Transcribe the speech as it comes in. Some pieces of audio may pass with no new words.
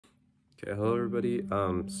Okay, hello everybody.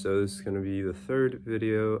 So this is going to be the third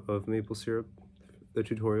video of maple syrup, the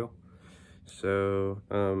tutorial. So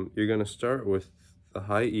you're going to start with the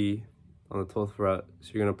high E on the 12th fret.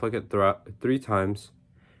 So you're going to pluck it three times,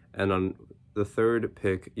 and on the third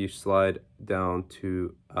pick you slide down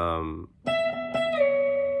to the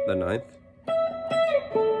ninth.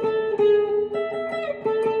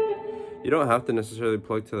 You don't have to necessarily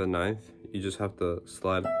pluck to the ninth, you just have to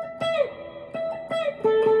slide.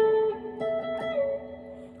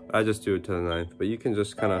 I just do it to the ninth, but you can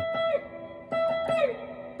just kind of,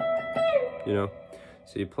 you know.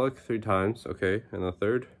 So you pluck three times, okay, and the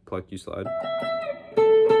third pluck you slide.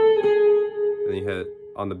 And you hit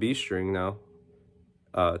on the B string now,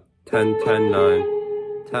 10, 10, 9,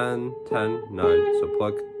 10, 10, 9. So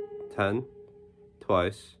pluck 10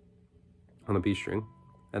 twice on the B string,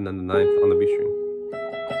 and then the ninth on the B string.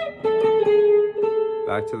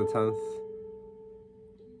 Back to the 10th.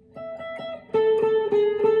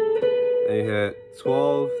 And you hit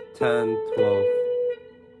 12, 10, 12.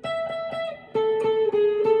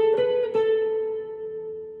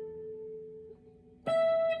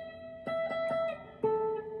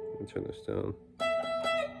 Let me turn this down.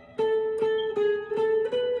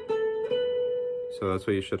 So that's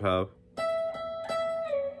what you should have.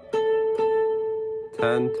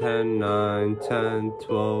 10, 10, 9, 10,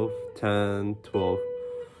 12, 10, 12.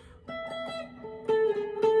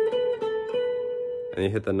 And you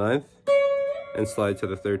hit the ninth and slide to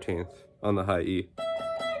the 13th on the high E.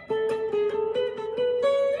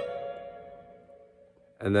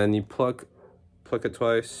 And then you pluck it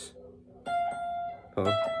twice. Pluck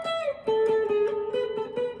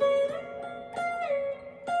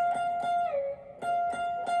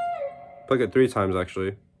it three times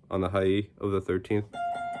actually on the high E of the 13th.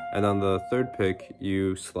 And on the third pick,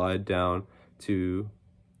 you slide down to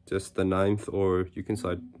just the ninth, or you can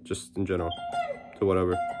slide just in general to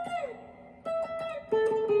whatever.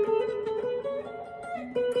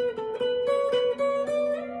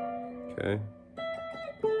 Okay.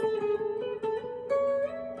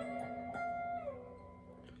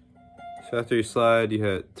 So after you slide, you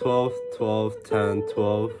hit 12, 12, 10,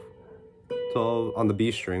 12, 12 on the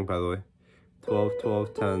B string, by the way. 12,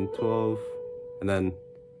 12, 10, 12, and then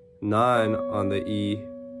 9 on the E,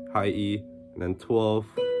 high E, and then 12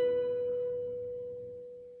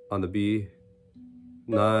 on the B,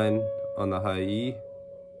 9 on the high E,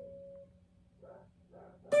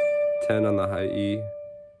 10 on the high E,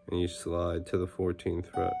 and you slide to the 14th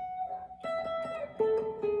fret.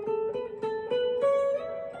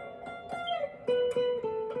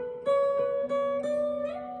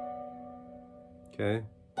 Okay.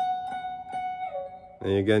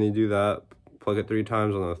 And again, you do that, pluck it three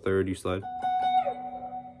times, on the third you slide.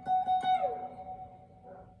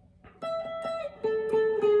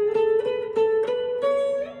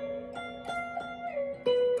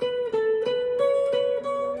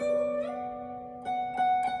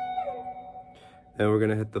 And we're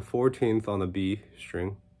gonna hit the 14th on the B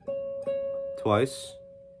string twice.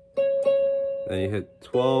 Then you hit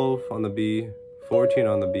 12 on the B, 14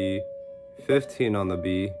 on the B, 15 on the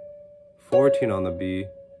B, 14 on the B,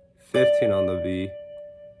 15 on the B,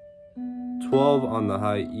 12 on the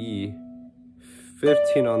high E,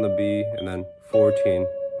 15 on the B, and then 14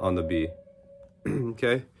 on the B.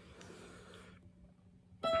 Okay?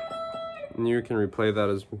 And you can replay that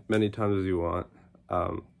as many times as you want.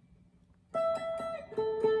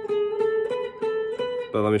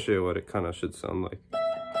 But let me show you what it kind of should sound like.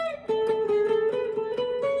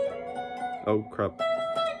 Oh crap.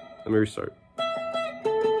 Let me restart.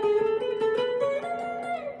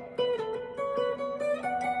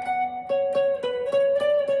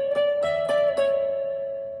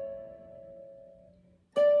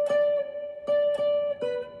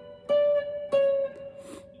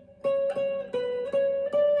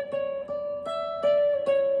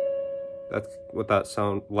 That's what that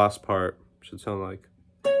last part should sound like.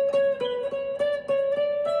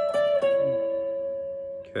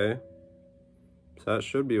 Okay, so that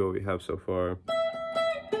should be what we have so far.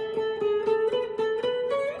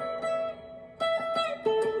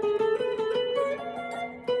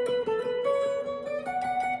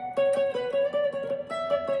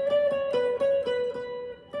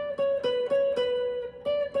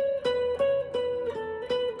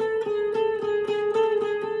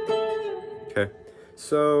 Okay,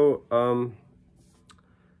 so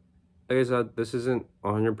like I said, this isn't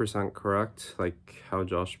 100% correct, like how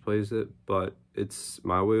Josh plays it, but it's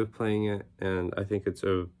my way of playing it, and I think it's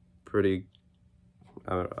a pretty,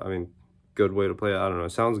 good way to play it. I don't know,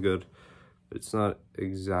 it sounds good, but it's not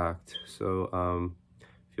exact. So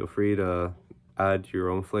feel free to add your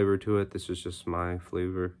own flavor to it. This is just my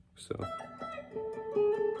flavor, so.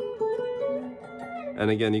 And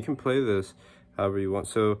again, you can play this however you want.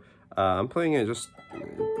 So I'm playing it just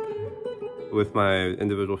with my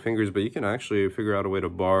individual fingers, but you can actually figure out a way to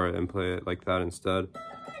bar it and play it like that instead.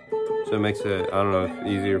 So it makes it, I don't know,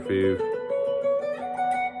 easier for you.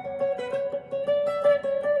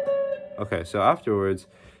 Okay, so afterwards,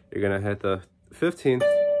 you're gonna hit the 15th,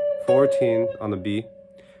 14 on the B.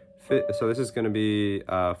 So this is gonna be,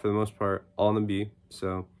 for the most part, all on the B.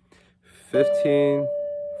 So 15,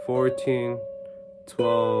 14,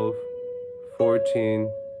 12,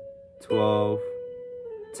 14, 12,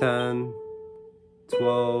 10,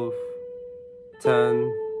 12,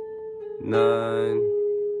 10, 9,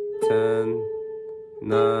 10,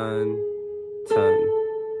 9, 10.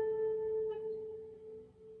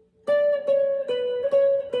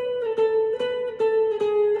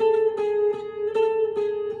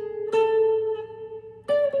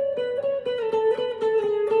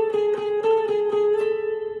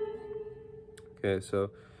 Okay, so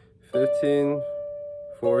 15,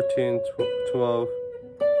 14, 12,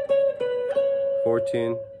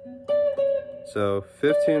 14. So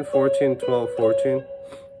 15, 14, 12, 14.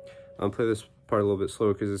 I'll play this part a little bit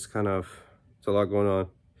slower because it's a lot going on.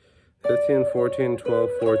 15, 14, 12,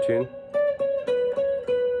 14.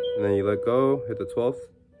 And then you let go, hit the 12th.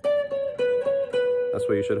 That's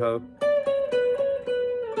what you should have.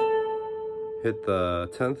 Hit the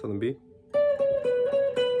 10th on the B.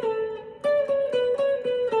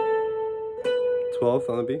 12th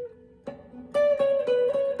on the B.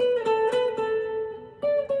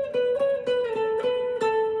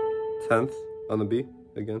 10th on the B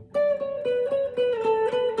again.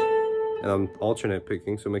 And I'm alternate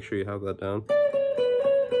picking, so make sure you have that down.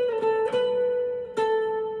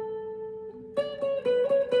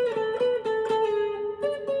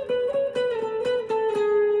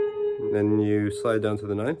 And then you slide down to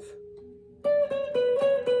the 9th.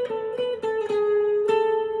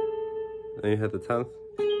 And you hit the 10th,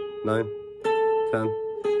 9, 10.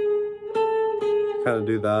 Kind of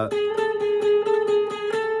do that.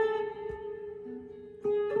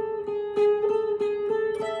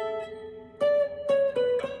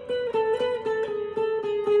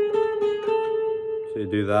 So you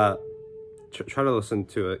do that. Try to listen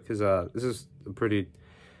to it, because this is a pretty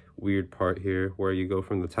weird part here where you go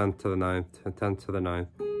from the 10th to the 9th, 10th to the 9th,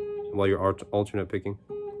 while you're alternate picking.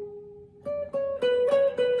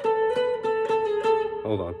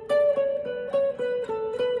 Hold on.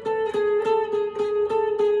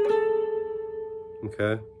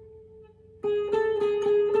 Okay.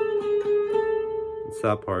 It's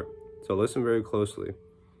that part. So listen very closely.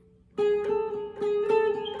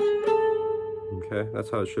 Okay, that's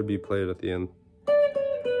how it should be played at the end.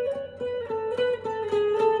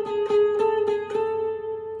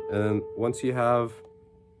 And then once you have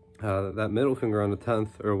that middle finger on the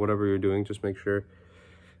 10th or whatever you're doing, just make sure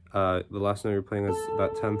the last note you're playing is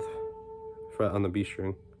that 10th fret on the B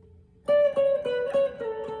string.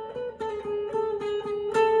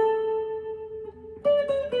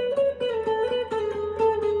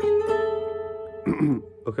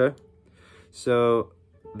 Okay, so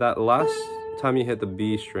that last time you hit the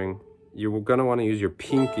B string, you're gonna want to use your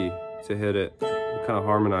pinky to hit it, kind of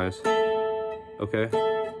harmonize. Okay.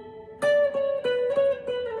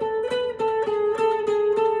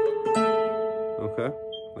 Okay,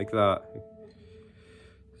 like that.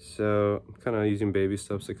 So I'm kind of using baby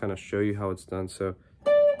steps to kind of show you how it's done. So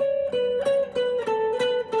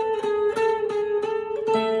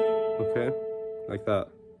okay, like that.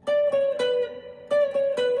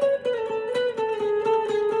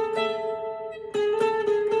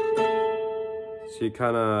 So you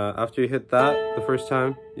kind of, after you hit that the first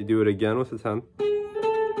time, you do it again with the 10th.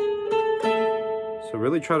 So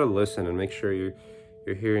really try to listen and make sure you're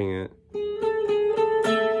hearing it.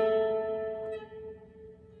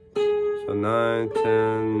 So 9,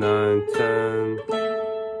 10, 9, 10,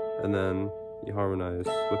 and then you harmonize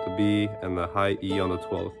with the B and the high E on the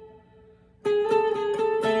 12th.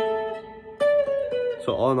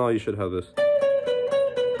 So all in all, you should have this.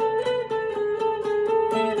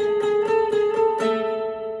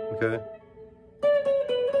 Okay.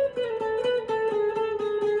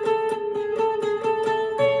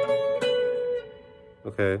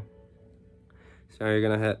 Okay. So now you're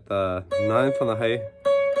gonna hit the 9th on the high.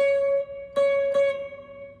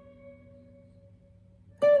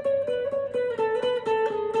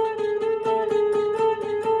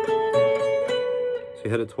 So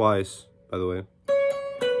you hit it twice, by the way.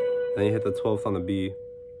 Then you hit the 12th on the B.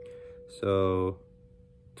 So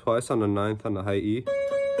twice on the 9th on the high E.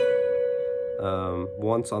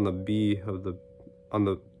 once on the B on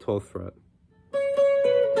the 12th fret.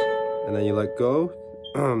 And then you let go,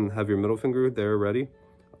 have your middle finger there ready.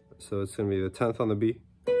 So it's gonna be the 10th on the B.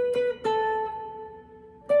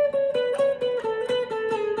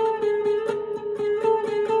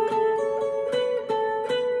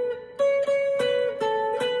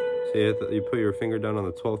 So you put your finger down on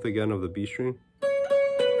the 12th again of the B string. It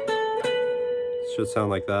should sound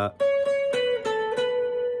like that.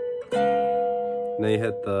 And then you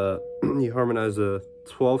hit you harmonize the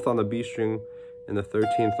 12th on the B string and the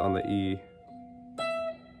 13th on the E.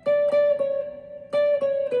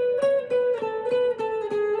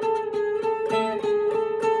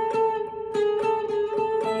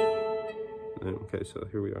 Okay, so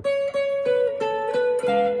here we are.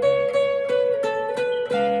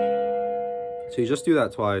 So you just do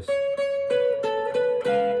that twice.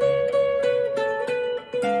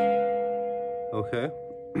 Okay.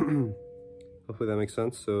 Hopefully that makes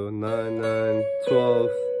sense. So 9, 9, 12,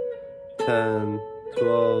 10,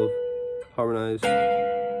 12, harmonize.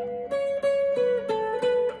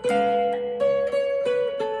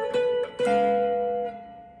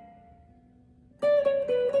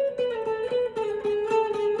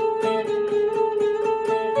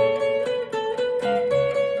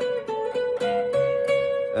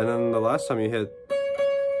 And then the last time you hit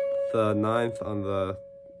the 9th on the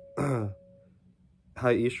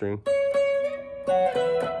high E string.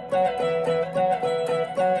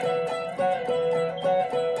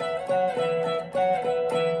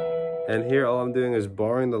 And here all I'm doing is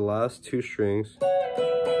barring the last 2 strings,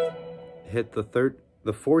 hit the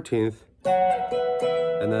 14th,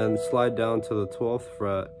 and then slide down to the 12th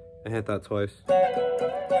fret and hit that twice.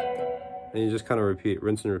 And you just kind of repeat,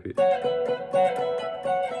 rinse and repeat.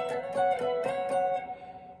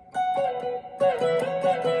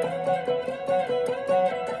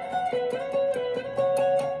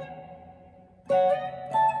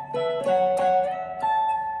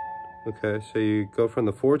 Okay, so you go from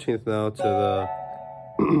the 14th now to the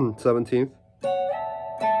 17th.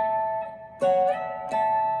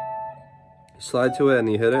 Slide to it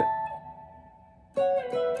and you hit it.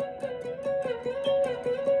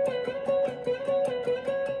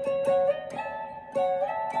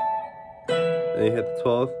 And you hit the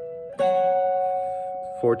 12th,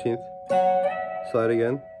 14th, slide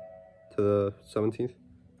again to the 17th.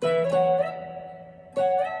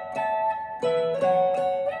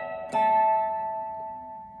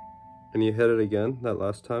 And you hit it again that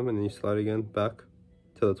last time, and then you slide again back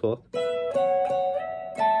to the 12th.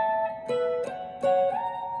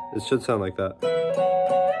 It should sound like that.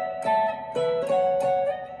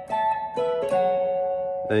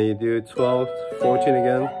 And you do 12, 14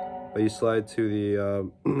 again, but you slide to the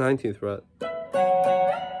 19th fret.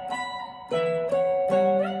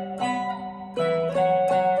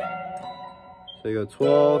 So you go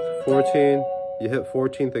 12, 14, you hit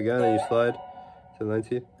 14th again, and you slide to the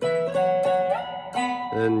 19th.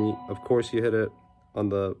 And then, of course, you hit it on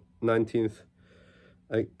the 19th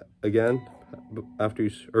again after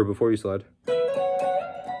you or before you slide.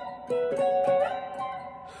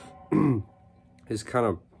 It's kind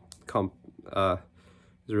of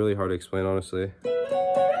it's really hard to explain, honestly.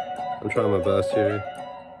 I'm trying my best here.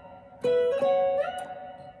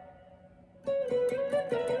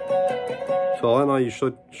 So all in all, you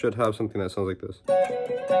should have something that sounds like this.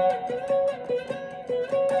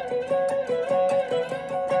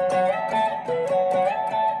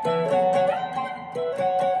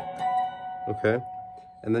 Okay,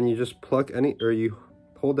 and then you just pluck you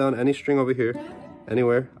hold down any string over here,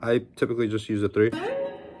 anywhere. I typically just use a 3,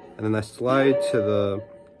 and then I slide to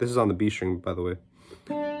this is on the B string, by the way,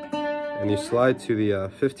 and you slide to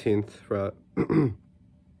the 15th fret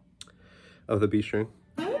of the B string,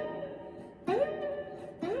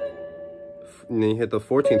 and then you hit the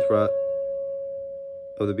 14th fret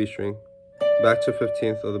of the B string, back to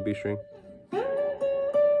 15th of the B string.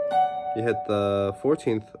 You hit the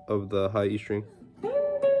 14th of the high E string.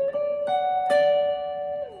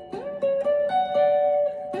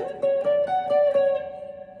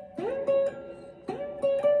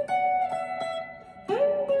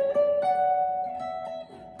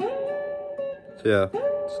 So yeah,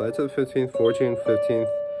 slide to the 15th, 14th, 15th,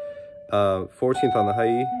 14th on the high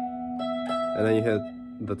E, and then you hit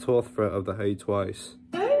the 12th fret of the high E twice.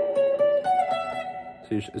 So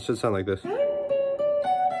it should sound like this.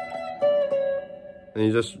 And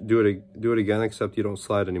you just do it again, except you don't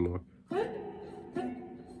slide anymore.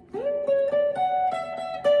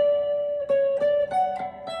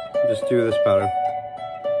 Just do this pattern.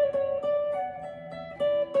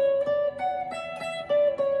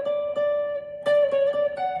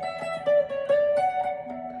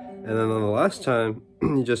 last time,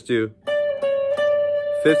 you just do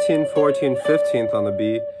 15, 14, 15th on the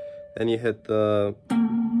B, and you hit the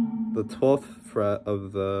 12th fret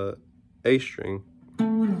of the A string,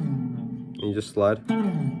 and you just slide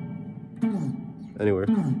anywhere.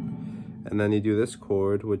 And then you do this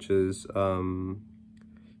chord, which is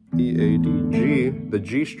E, A, D, G, the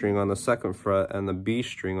G string on the 2nd fret and the B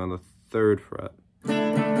string on the 3rd fret.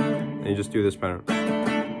 And you just do this pattern.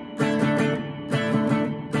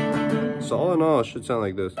 So all in all, it should sound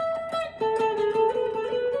like this.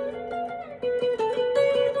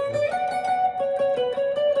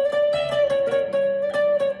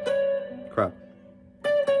 Crap.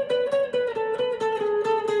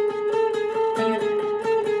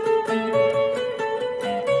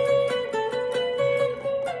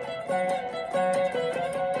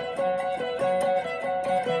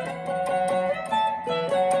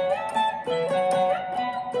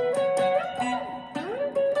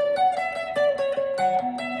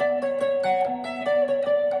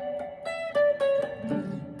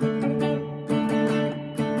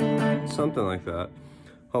 Something like that.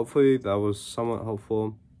 Hopefully that was somewhat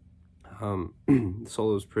helpful. The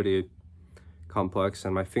solo is pretty complex,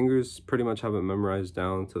 and my fingers pretty much have it memorized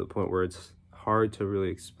down to the point where it's hard to really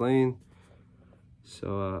explain.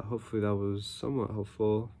 So hopefully that was somewhat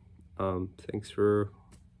helpful. Thanks for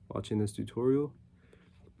watching this tutorial.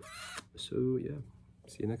 So yeah,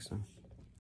 see you next time.